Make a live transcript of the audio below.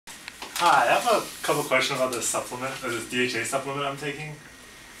Hi, I have a couple questions about this supplement, or this DHA supplement I'm taking.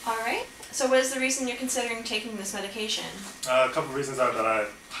 Alright, so what is the reason you're considering taking this medication? A couple reasons are that I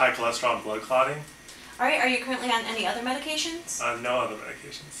have high cholesterol and blood clotting. Alright, are you currently on any other medications? No other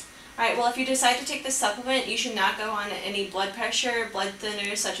medications. Alright, well if you decide to take this supplement, you should not go on any blood pressure, blood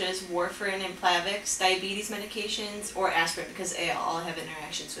thinners such as warfarin and Plavix, diabetes medications, or aspirin because they all have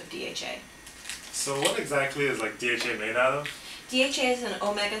interactions with DHA. So what exactly is DHA made out of? DHA is an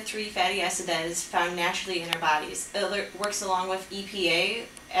omega-3 fatty acid that is found naturally in our bodies. It works along with EPA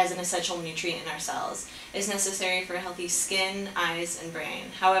as an essential nutrient in our cells. It is necessary for healthy skin, eyes, and brain.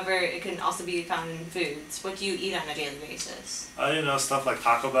 However, it can also be found in foods. What do you eat on a daily basis? Stuff like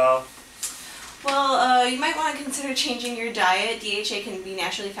Taco Bell. Well, you might want to consider changing your diet. DHA can be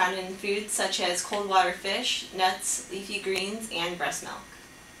naturally found in foods such as cold water fish, nuts, leafy greens, and breast milk.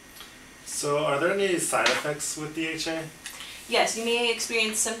 So are there any side effects with DHA? Yes, you may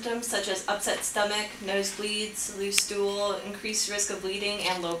experience symptoms such as upset stomach, nosebleeds, loose stool, increased risk of bleeding,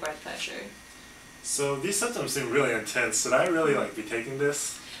 and low blood pressure. So these symptoms seem really intense. Should I really be taking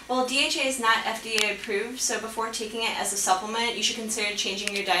this? Well, DHA is not FDA approved, so before taking it as a supplement, you should consider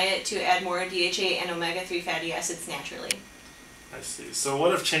changing your diet to add more DHA and omega-3 fatty acids naturally. I see. So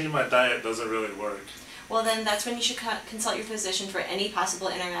what if changing my diet doesn't really work? Well, then that's when you should consult your physician for any possible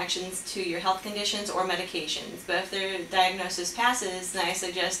interactions to your health conditions or medications. But if their diagnosis passes, then I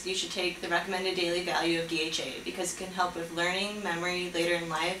suggest you should take the recommended daily value of DHA because it can help with learning, memory later in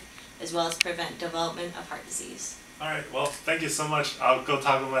life, as well as prevent development of heart disease. Alright, well, thank you so much. I'll go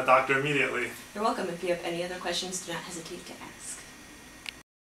talk with my doctor immediately. You're welcome. If you have any other questions, do not hesitate to ask.